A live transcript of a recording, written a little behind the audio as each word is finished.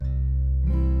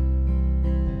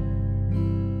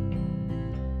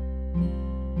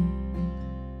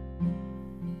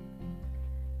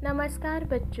नमस्कार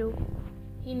बच्चों,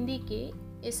 हिंदी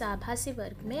के इस आभासी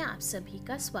वर्ग में आप सभी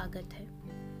का स्वागत है।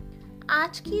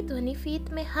 आज की ध्वनिफीत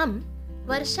में हम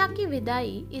वर्षा की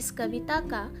विदाई इस कविता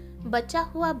का बचा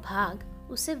हुआ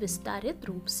भाग उसे विस्तारित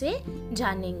रूप से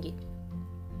जानेंगे।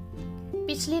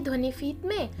 पिछली ध्वनिफीत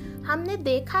में हमने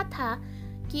देखा था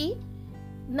कि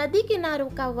नदी किनारों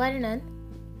का वर्णन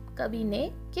कवि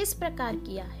ने किस प्रकार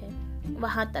किया है,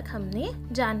 वहां तक हमने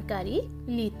जानकारी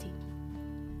ली थी।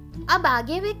 अब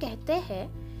आगे वे कहते हैं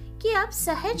कि अब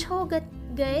सहज हो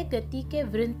गए गति के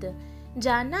वृंत,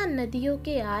 जाना नदियों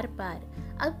के आर पार,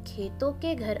 अब खेतों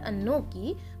के घर अन्नों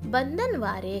की बंधन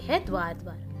वारे है द्वार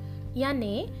द्वार।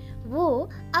 यानी वो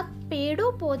अब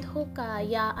पेड़ों पौधों का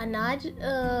या अनाज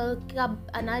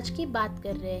की बात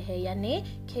कर रहे हैं, यानी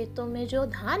खेतों में जो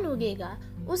धान उगेगा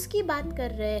उसकी बात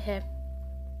कर रहे हैं।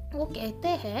 वो कहते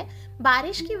हैं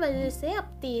बारिश की वजह से अब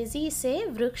तेजी से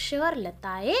वृक्ष और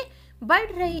लताएं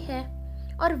बढ़ रही है,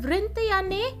 और वृंत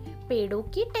यानी पेड़ों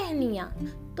की टहनियां।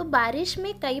 तो बारिश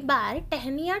में कई बार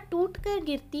टहनियां टूट कर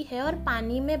गिरती है और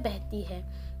पानी में बहती है,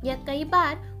 या कई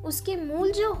बार उसके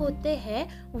मूल जो होते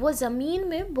हैं वो जमीन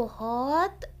में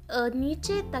बहुत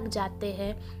नीचे तक जाते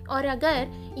हैं, और अगर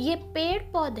ये पेड़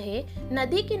पौधे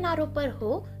नदी किनारों पर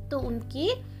हो तो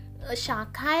उनकी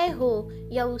शाखाएं हो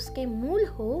या उसके मूल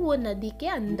हो वो नदी के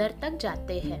अंदर तक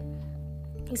जाते हैं।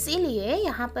 इसीलिए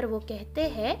यहाँ पर वो कहते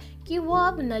हैं कि वो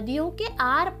अब नदियों के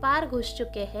आर पार घुस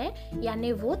चुके हैं,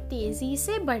 यानी वो तेजी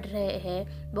से बढ़ रहे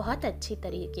हैं, बहुत अच्छी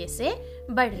तरीके से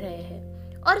बढ़ रहे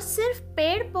हैं। और सिर्फ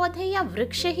पेड़ पौधे या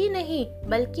वृक्ष ही नहीं,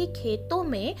 बल्कि खेतों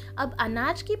में अब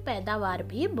अनाज की पैदावार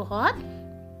भी बहुत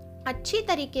अच्छी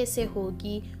तरीके से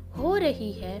हो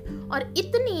रही है, और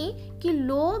इतनी कि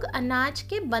लोग अनाज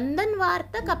के बंधनवार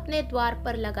तक अपने द्वार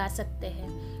पर लगा सकते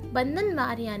हैं।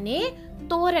 बंधनवार यानी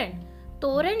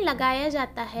तोरण लगाया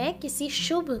जाता है किसी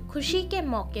शुभ खुशी के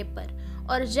मौके पर,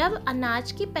 और जब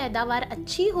अनाज की पैदावार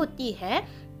अच्छी होती है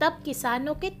तब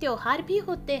किसानों के त्योहार भी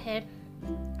होते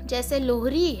हैं, जैसे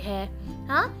लोहरी है,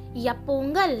 हाँ, या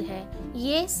पोंगल है।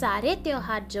 ये सारे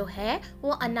त्योहार जो है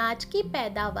वो अनाज की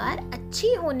पैदावार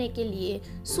अच्छी होने के लिए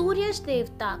सूर्य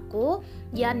देवता को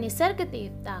या निसर्ग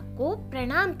देवता को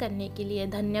प्रणाम करने के लिए,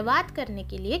 धन्यवाद करने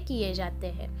के लिए किए जाते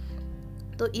हैं।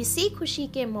 तो इसी खुशी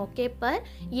के मौके पर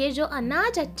ये जो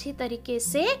अनाज अच्छी तरीके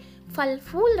से फल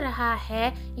फूल रहा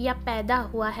है या पैदा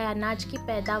हुआ है, अनाज की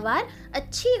पैदावार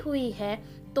अच्छी हुई है,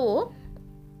 तो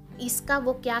इसका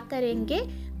वो क्या करेंगे,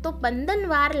 तो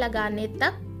बंधनवार लगाने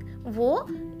तक वो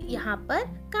यहाँ पर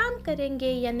काम करेंगे,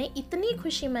 यानी इतनी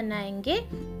खुशी मनाएंगे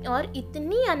और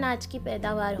इतनी अनाज की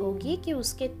पैदावार होगी कि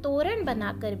उसके तोरण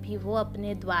बनाकर भी वो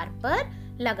अपने द्वार पर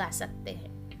लगा सकते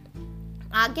हैं।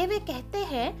 आगे वे कहते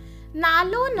हैं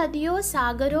नालों नदियों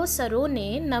सागरों सरों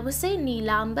ने नभ से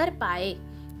नीलांबर पाए,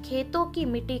 खेतों की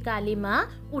मिट्टी काली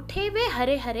माँ उठे वे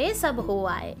हरे हरे सब हो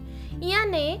आए।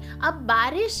 यानी अब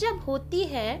बारिश जब होती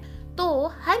है तो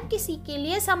हर किसी के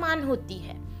लिए समान होती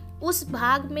है। उस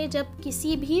भाग में जब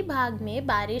किसी भी भाग में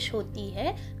बारिश होती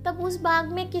है तब उस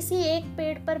भाग में किसी एक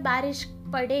पेड़ पर बारिश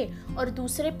पड़े और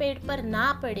दूसरे पेड़ पर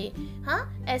ना पड़े,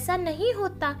 हाँ, ऐसा नहीं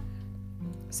होता,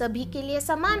 सभी के लिए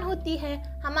समान होती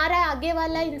है। हमारा आगे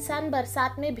वाला इंसान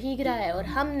बरसात में भीग रहा है और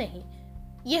हम नहीं,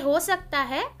 ये हो सकता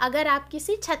है अगर आप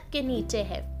किसी छत के नीचे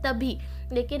है तभी,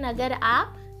 लेकिन अगर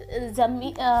आप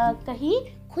कहीं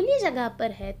खुली जगह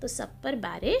पर है तो सब पर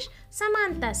बारिश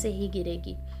समानता से ही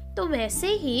गिरेगी। तो वैसे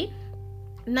ही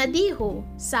नदी हो,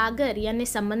 सागर यानी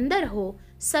समंदर हो,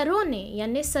 सरोने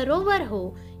यानी सरोवर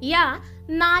हो, या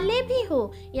नाले भी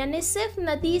हो, यानी सिर्फ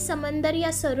नदी, समंदर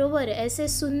या सरोवर ऐसे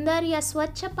सुंदर या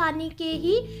स्वच्छ पानी के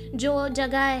ही जो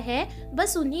जगह है,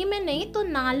 बस उन्हीं में नहीं तो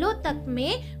नालों तक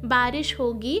में बारिश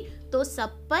होगी तो सब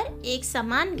पर एक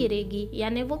समान गिरेगी,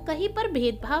 यानी वो कहीं पर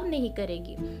भेदभाव नहीं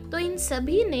करेगी। तो इन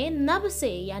सभी ने नभ से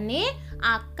यानी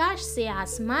आकाश से,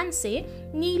 आसमान से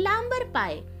नीलांबर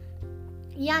पाए,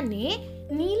 यानी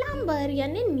नीलांबर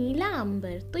यानी नीला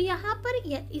अंबर। तो यहाँ पर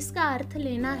इसका अर्थ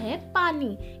लेना है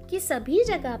पानी, कि सभी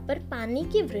जगह पर पानी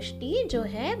की वृष्टि जो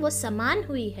है वो समान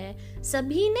हुई है,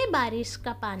 सभी ने बारिश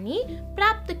का पानी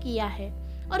प्राप्त किया है।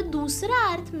 और दूसरा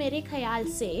अर्थ मेरे ख्याल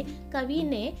से कवि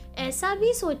ने ऐसा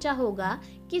भी सोचा होगा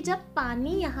कि जब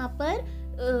पानी यहाँ पर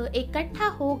इकट्ठा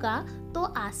होगा तो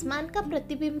आसमान का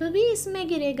प्रतिबिंब भी इसमें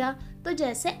गिरेगा, तो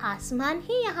जैसे आसमान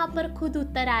ही यहाँ पर खुद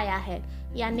उतर आया है,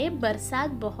 यानी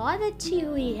बरसात बहुत अच्छी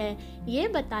हुई है, ये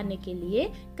बताने के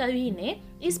लिए कवि ने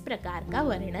इस प्रकार का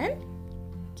वर्णन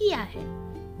किया है।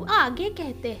 वो आगे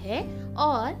कहते हैं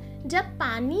और जब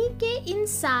पानी के इन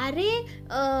सारे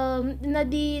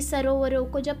नदी सरोवरों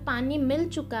को जब पानी मिल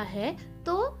चुका है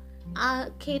तो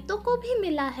खेतों को भी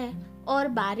मिला है, और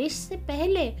बारिश से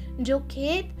पहले जो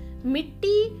खेत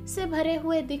मिट्टी से भरे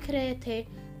हुए दिख रहे थे,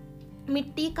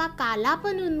 मिट्टी का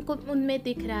कालापन उनमें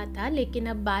दिख रहा था, लेकिन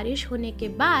अब बारिश होने के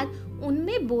बाद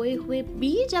उनमें बोए हुए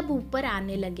बीज अब ऊपर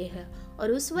आने लगे हैं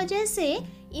और उस वजह से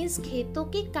इस खेतों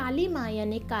की काली माँ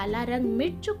यानी काला रंग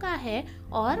मिट चुका है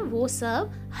और वो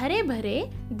सब हरे भरे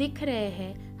दिख रहे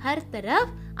हैं। हर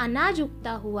तरफ अनाज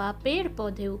उगता हुआ, पेड़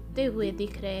पौधे उगते हुए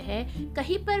दिख रहे हैं।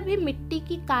 कहीं पर भी मिट्टी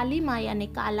की काली माँ यानी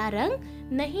काला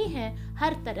रंग नहीं है,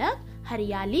 हर तरफ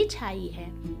हरियाली छाई है।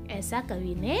 ऐसा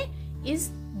कवि ने इस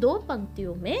 2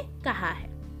 पंक्तियों में कहा है।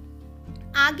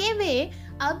 आगे वे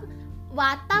अब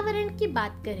वातावरण की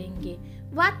बात करेंगे।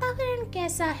 वातावरण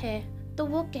कैसा है? तो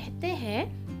वो कहते हैं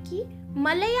कि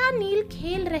मलया नील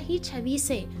खेल रही छवि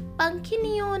से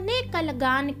पंखिनियों ने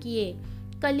कलगान किए,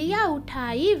 कलियां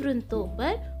उठाई वृंतों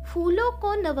पर, फूलों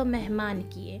को नव मेहमान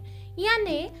किए।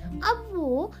 यानी अब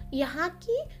वो यहाँ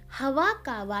की हवा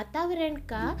का, वातावरण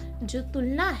का जो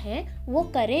तुलना है वो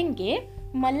करेंगे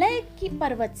मलय की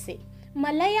पर्वत से।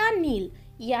 मलया नील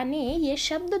यानी ये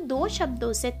शब्द 2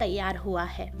 शब्दों से तैयार हुआ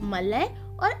है, मलय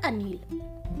और अनील।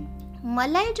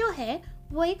 मलय जो है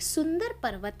वो एक सुंदर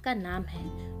पर्वत का नाम है।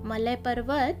 मलय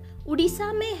पर्वत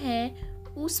उड़ीसा में है,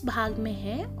 उस भाग में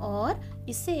है और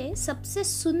इसे सबसे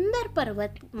सुंदर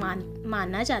पर्वत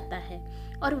माना जाता है।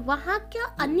 और वहाँ क्या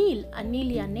अनील,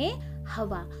 अनील यानी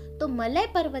हवा। तो मलय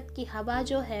पर्वत की हवा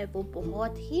जो है वो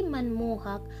बहुत ही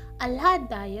मनमोहक,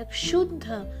 आह्लाददायक, शुद्ध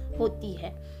होती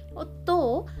है।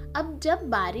 तो अब जब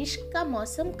बारिश का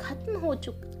मौसम खत्म हो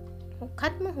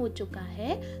चुका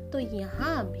है तो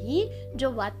यहाँ भी जो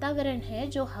वातावरण है,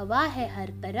 जो हवा है हर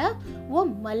तरफ, वो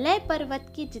मलय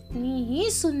पर्वत की जितनी ही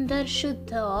सुंदर,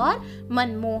 शुद्ध और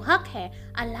मनमोहक है,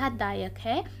 आह्लाददायक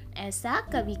है, ऐसा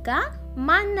कवि का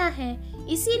मानना है।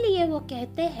 इसीलिए वो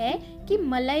कहते हैं कि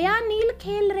मलया नील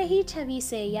खेल रही छवि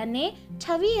से, यानी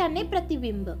छवि यानी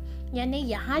प्रतिबिंब, यानी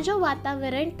यहाँ जो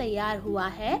वातावरण तैयार हुआ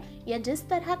है या जिस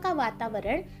तरह का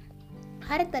वातावरण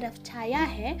हर तरफ छाया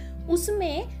है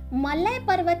उसमें मलय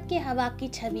पर्वत के हवा की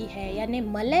छवि है। यानी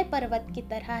मलय पर्वत की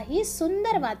तरह ही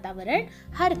सुंदर वातावरण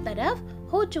हर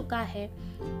तरफ हो चुका है।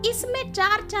 इसमें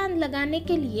 4 चांद लगाने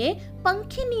के लिए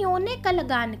पंखिनियों ने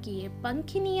कलगान किए।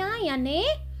 पंखिनियां यानी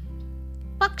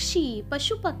पक्षी,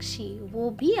 पशु पक्षी, वो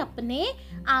भी अपने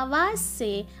आवाज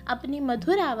से, अपनी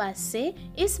मधुर आवाज से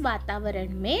इस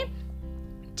वातावरण में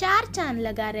 4 चांद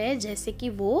लगा रहे, जैसे कि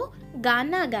वो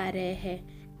गाना गा रहे हैं।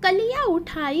 कलियां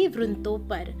उठाई वृंतों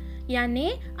पर, यानी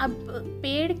अब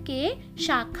पेड़ के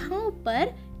शाखाओं पर,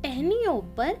 टहनियों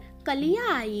पर कलियां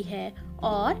आई है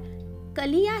और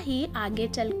कलियां ही आगे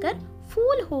चलकर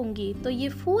फूल होंगी। तो ये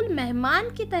फूल मेहमान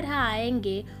की तरह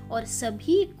आएंगे और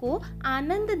सभी को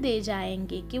आनंद दे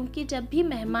जाएंगे, क्योंकि जब भी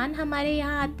मेहमान हमारे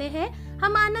यहाँ आते हैं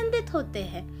हम आनंदित होते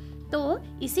हैं। तो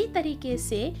इसी तरीके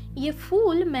से ये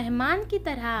फूल मेहमान की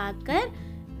तरह आकर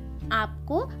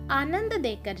आपको आनंद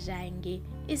देकर जाएंगे।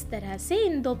 इस तरह से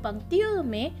इन 2 पंक्तियों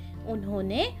में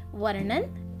उन्होंने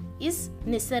वर्णन इस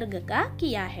निसर्ग का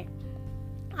किया है।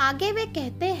 आगे वे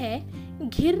कहते हैं,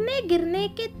 घिरने गिरने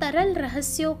के तरल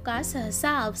रहस्यों का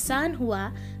सहसा अवसान हुआ,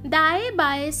 दाएं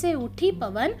बाएं से उठी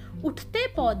पवन, उठते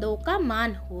पौधों का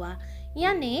मान हुआ।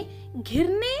 यानी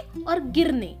घिरने और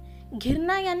गिरने,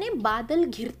 घिरना यानी बादल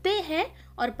घिरते हैं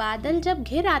और बादल जब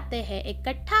घिर आते हैं,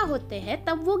 इकट्ठा होते हैं,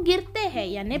 तब वो गिरते हैं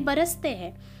यानी बरसते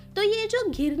हैं। तो ये जो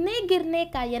घिरने गिरने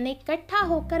का यानी इकट्ठा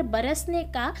होकर बरसने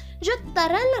का जो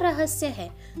तरल रहस्य है,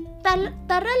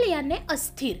 तरल यानी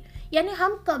अस्थिर, यानी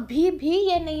हम कभी भी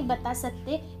ये नहीं बता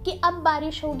सकते कि अब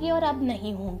बारिश होगी और अब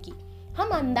नहीं होगी। हम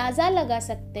अंदाजा लगा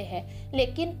सकते हैं,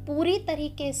 लेकिन पूरी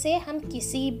तरीके से हम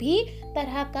किसी भी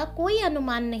तरह का कोई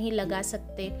अनुमान नहीं लगा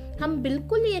सकते। हम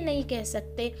बिल्कुल ये नहीं कह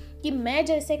सकते कि मैं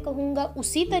जैसे कहूँगा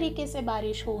उसी तरीके से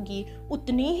बारिश होगी,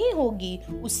 उतनी ही होगी,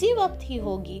 उसी वक्त ही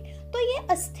होगी। तो ये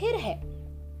अस्थिर है।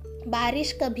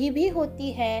 बारिश कभी भी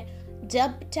होती है,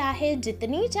 जब चाहे,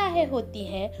 जितनी चाहे होती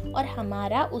है, और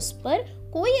हमारा उस पर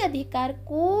कोई अधिकार,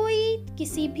 कोई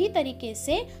किसी भी तरीके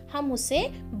से हम उसे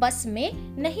बस में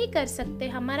नहीं कर सकते,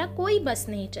 हमारा कोई बस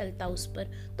नहीं चलता उस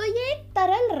पर। तो ये एक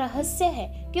तरल रहस्य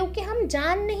है, क्योंकि हम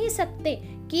जान नहीं सकते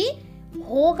कि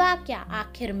होगा क्या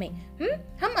आखिर में।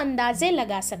 हम अंदाजे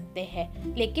लगा सकते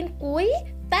हैं, लेकिन कोई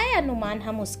तय अनुमान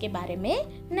हम उसके बारे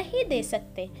में नहीं दे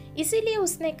सकते। इसीलिए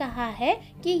उसने कहा है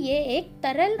कि ये एक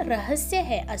तरल रहस्य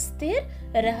है, अस्थिर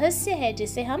रहस्य है,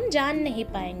 जिसे हम जान नहीं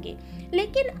पाएंगे।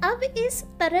 लेकिन अब इस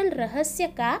तरल रहस्य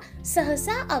का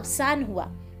सहसा अवसान हुआ,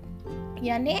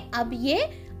 यानी अब ये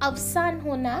अवसान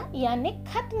होना यानी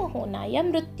खत्म होना या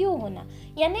मृत्यु होना,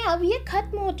 यानी अब ये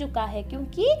खत्म हो चुका है,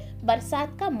 क्योंकि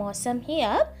बरसात का मौसम ही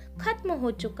अब खत्म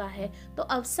हो चुका है। तो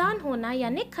अवसान होना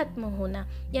यानी खत्म होना,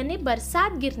 यानी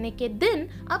बरसात गिरने के दिन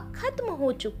अब खत्म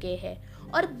हो चुके हैं।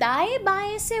 और दाएं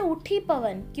बाएं से उठी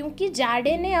पवन, क्योंकि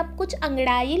जाड़े ने अब कुछ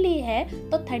अंगड़ाई ली है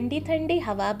तो ठंडी ठंडी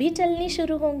हवा भी चलनी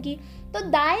शुरू होंगी। तो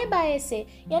दाएं बाएं से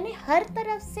यानी हर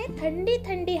तरफ से ठंडी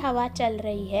ठंडी हवा चल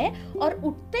रही है और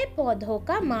उठते पौधों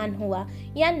का मान हुआ,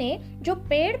 यानी जो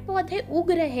पेड़ पौधे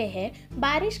उग रहे हैं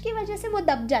बारिश की वजह से वो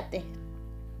दब जाते हैं,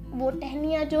 वो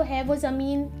टहनियाँ जो है वो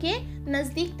जमीन के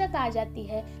नजदीक तक आ जाती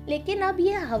है, लेकिन अब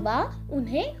ये हवा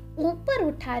उन्हें ऊपर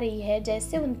उठा रही है,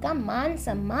 जैसे उनका मान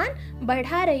सम्मान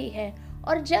बढ़ा रही है।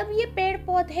 और जब ये पेड़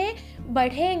पौधे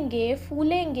बढ़ेंगे,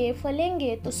 फूलेंगे,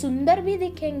 फलेंगे तो सुंदर भी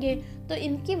दिखेंगे, तो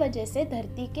इनकी वजह से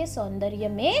धरती के सौंदर्य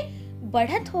में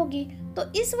बढ़त होगी, तो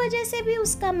इस वजह से भी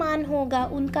उसका मान होगा,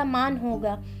 उनका मान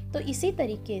होगा। तो इसी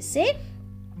तरीके से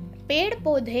पेड़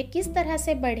पौधे किस तरह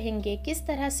से बढ़ेंगे, किस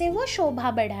तरह से वो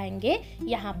शोभा बढ़ाएंगे,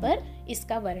 यहाँ पर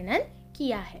इसका वर्णन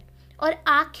किया है। और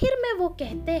आखिर में वो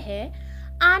कहते हैं,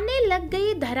 आने लग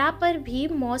गई धरा पर भी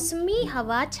मौसमी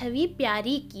हवा छवि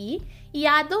प्यारी की,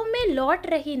 यादों में लौट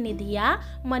रही निधिया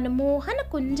मनमोहन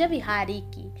कुंज विहारी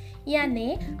की।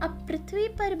 यानी अब पृथ्वी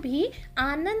पर भी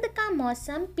आनंद का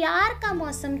मौसम, प्यार का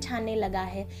मौसम छाने लगा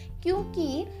है,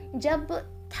 क्योंकि जब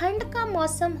ठंड का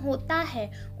मौसम होता है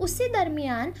उसी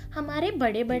दरमियान हमारे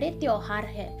बड़े बड़े त्योहार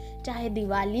हैं, चाहे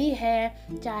दिवाली है,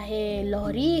 चाहे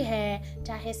लोहरी है,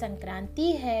 चाहे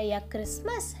संक्रांति है या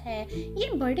क्रिसमस है, ये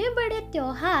बड़े बड़े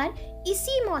त्योहार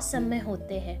इसी मौसम में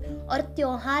होते हैं। और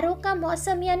त्योहारों का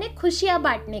मौसम यानी खुशियाँ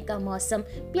बांटने का मौसम,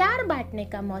 प्यार बांटने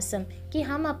का मौसम, कि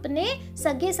हम अपने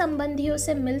सगे संबंधियों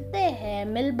से मिलते हैं,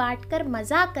 मिल बांट कर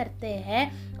मज़ा करते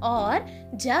हैं। और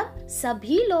जब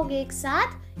सभी लोग एक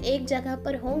साथ एक जगह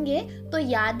पर होंगे तो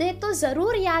यादें तो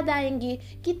ज़रूर याद आएंगी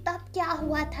कि तब क्या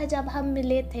हुआ था जब हम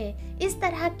मिले थे। इस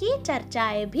तरह की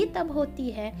चर्चाएं भी तब होती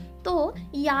है। तो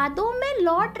यादों में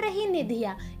लौट रही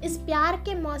निधियाँ, इस प्यार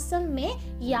के मौसम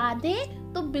में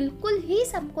यादें तो बिल्कुल ही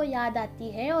सबको याद आती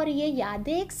है, और ये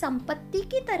यादें एक संपत्ति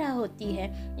की तरह होती है।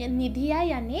 ये निधियाँ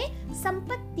यानी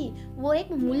संपत्ति, वो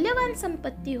एक मूल्यवान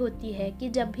संपत्ति होती है कि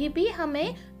जब भी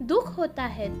हमें दुख होता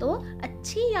है तो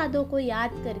अच्छी यादों को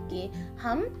याद करके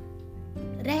हम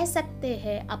रह सकते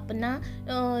हैं, अपना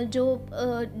जो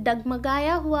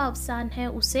डगमगाया हुआ अवसान है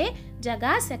उसे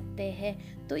जगा सकते हैं।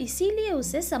 तो इसीलिए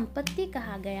उसे संपत्ति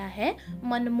कहा गया है,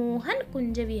 मनमोहन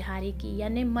कुंज विहारी की,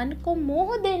 यानी मन को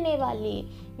मोह देने वाली,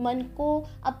 मन को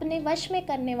अपने वश में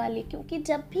करने वाली। क्योंकि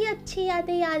जब भी अच्छी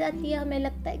यादें याद आती है हमें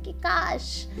लगता है कि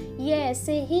काश ये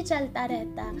ऐसे ही चलता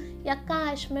रहता, या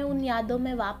काश मैं उन यादों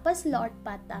में वापस लौट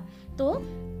पाता। तो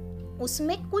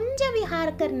उसमें कुंज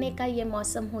विहार करने का ये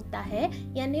मौसम होता है,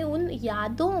 यानी उन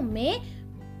यादों में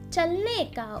चलने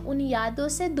का, उन यादों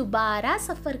से दोबारा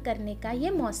सफ़र करने का ये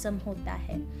मौसम होता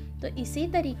है। तो इसी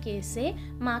तरीके से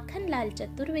माखनलाल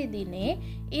चतुर्वेदी ने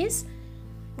इस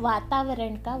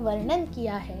वातावरण का वर्णन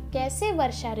किया है, कैसे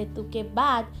वर्षा ऋतु के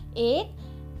बाद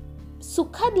एक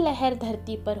सुखद लहर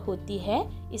धरती पर होती है।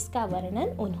 इसका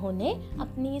वर्णन उन्होंने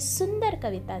अपनी सुंदर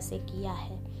कविता से किया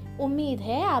है। उम्मीद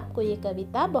है आपको ये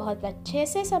कविता बहुत अच्छे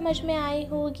से समझ में आई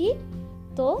होगी।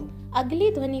 तो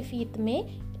अगली ध्वनि फीत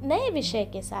में नए विषय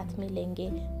के साथ मिलेंगे।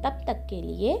 तब तक के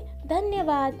लिए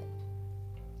धन्यवाद।